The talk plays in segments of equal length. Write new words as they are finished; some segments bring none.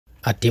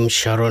Atim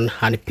Sharon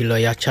and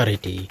Piloya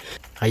Charity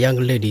are young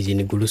ladies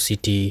in Gulu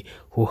City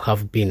who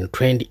have been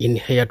trained in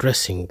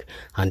hairdressing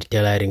and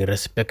tailoring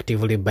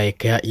respectively by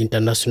Care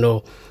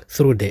International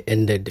through the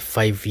ended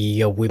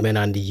 5-year Women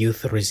and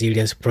Youth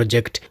Resilience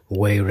Project,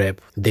 WAYREP.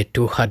 The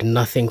two had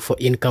nothing for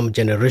income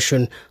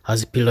generation,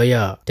 as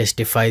Piloya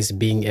testifies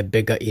being a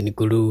beggar in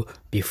Gulu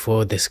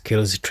before the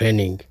skills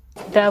training.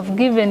 They have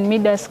given me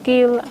the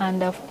skill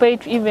and have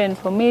paid even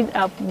for me.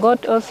 I've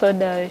got also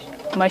the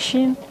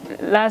machine.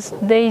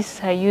 Last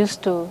days I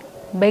used to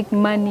beg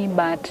money,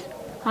 but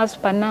as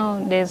per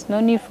now, there's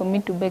no need for me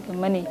to beg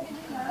money.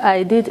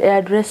 I did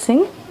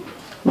hairdressing,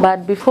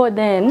 but before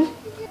then,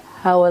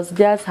 I was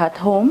just at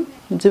home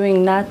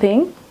doing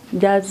nothing,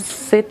 just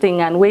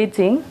sitting and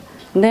waiting.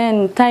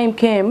 Then time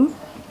came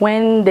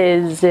when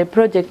there's a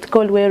project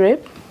called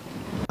WAYREP.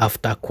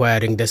 After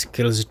acquiring the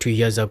skills 2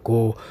 years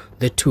ago,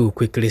 the two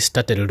quickly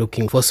started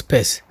looking for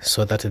space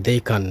so that they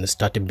can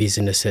start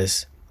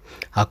businesses.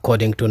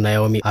 According to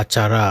Naomi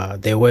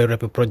Achara, the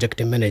WAYREP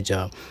project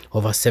manager,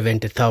 over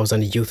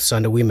 70,000 youths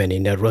and women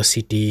in Ero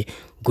City,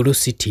 Gulu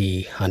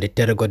City and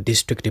Terego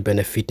district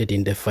benefited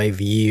in the 5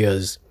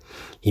 years.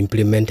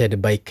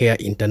 Implemented by Care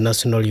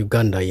International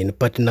Uganda in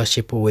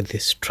partnership with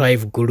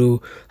Strive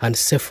Gulu and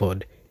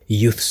Seford,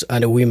 youths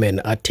and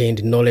women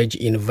attained knowledge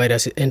in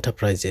various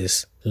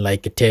enterprises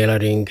like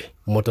tailoring,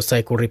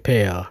 motorcycle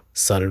repair,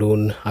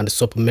 saloon and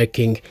soap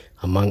making,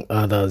 among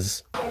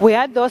others. We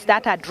had those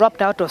that had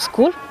dropped out of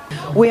school.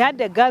 We had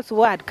the girls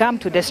who had come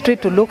to the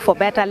street to look for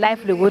better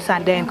livelihoods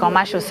and then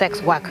commercial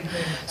sex work.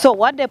 So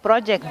what the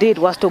project did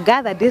was to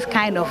gather this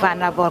kind of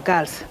vulnerable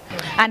girls.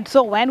 And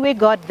so when we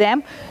got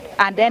them,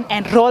 and then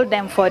enroll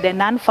them for the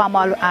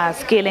non-formal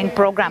skilling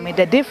program in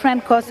the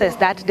different courses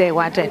that they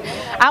wanted.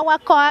 Our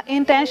core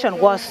intention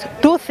was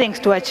two things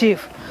to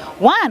achieve.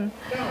 One,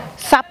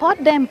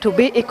 support them to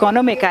be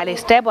economically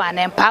stable and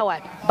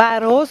empowered,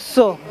 but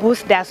also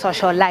boost their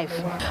social life.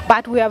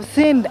 But we have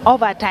seen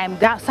over time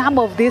that some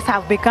of these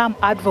have become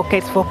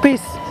advocates for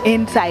peace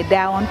inside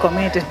their own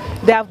community.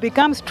 They have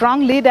become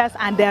strong leaders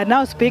and they are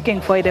now speaking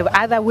for the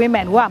other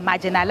women who are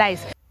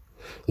marginalized.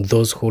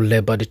 Those who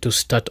labored to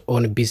start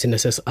own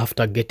businesses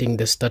after getting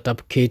the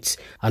startup kits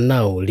are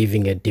now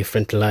living a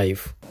different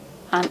life.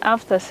 And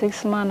after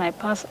 6 months I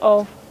passed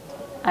off,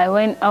 I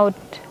went out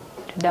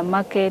to the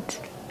market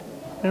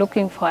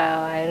looking for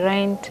a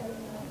rent,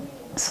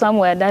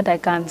 somewhere that I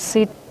can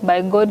sit.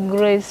 By God's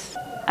grace,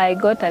 I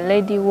got a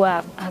lady who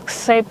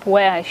accepts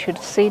where I should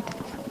sit.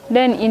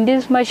 Then in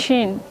this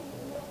machine,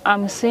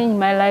 I'm seeing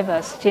my life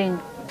has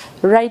changed.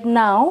 Right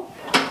now,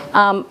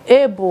 I'm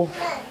able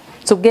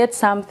to get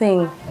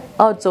something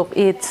out of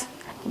it,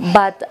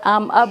 but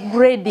I'm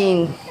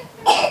upgrading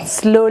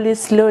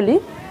slowly.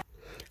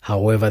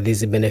 However,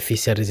 these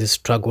beneficiaries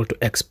struggle to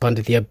expand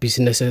their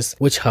businesses,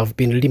 which have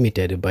been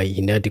limited by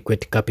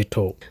inadequate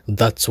capital.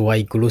 That's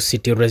why Gulu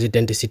City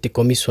Resident City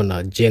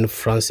Commissioner Jane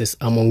Francis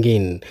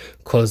Amongin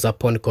calls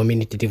upon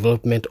community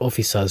development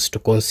officers to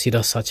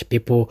consider such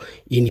people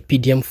in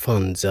PDM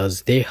funds,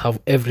 as they have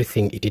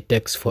everything it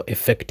takes for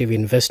effective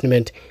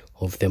investment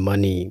of the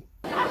money.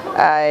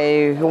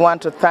 I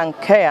want to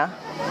thank Care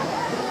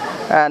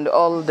and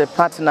all the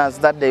partners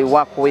that they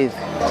work with.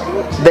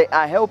 They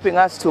are helping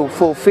us to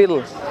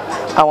fulfill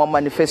our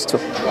manifesto.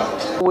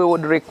 We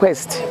would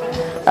request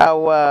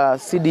our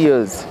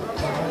CDOs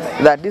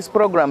that these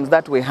programs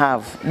that we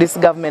have, these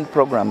government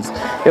programs,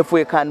 if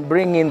we can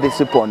bring in this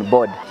people on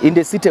board. In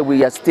the city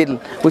we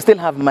still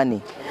have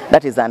money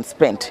that is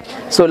unspent.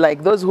 So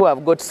like those who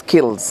have got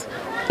skills,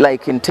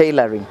 like in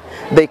tailoring,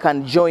 they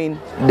can join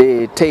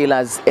the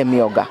tailors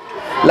Emioga.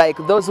 Like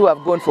those who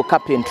have gone for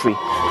carpentry,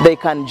 they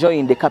can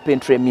join the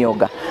carpentry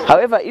Emioga.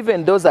 However,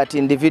 even those at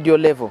individual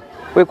level,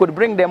 we could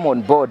bring them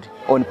on board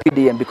on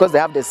PDM because they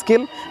have the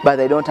skill, but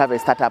they don't have a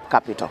startup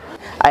capital.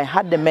 I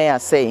heard the mayor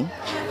saying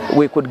if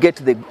we could get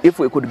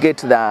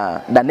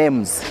the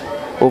names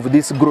of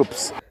these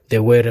groups. The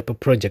WAYREP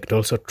project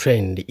also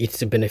trained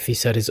its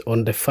beneficiaries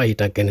on the fight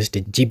against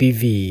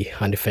GBV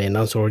and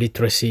financial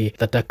literacy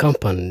that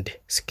accompanied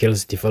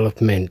skills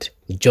development.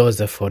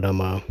 Joseph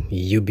Odama,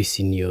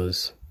 UBC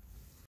News.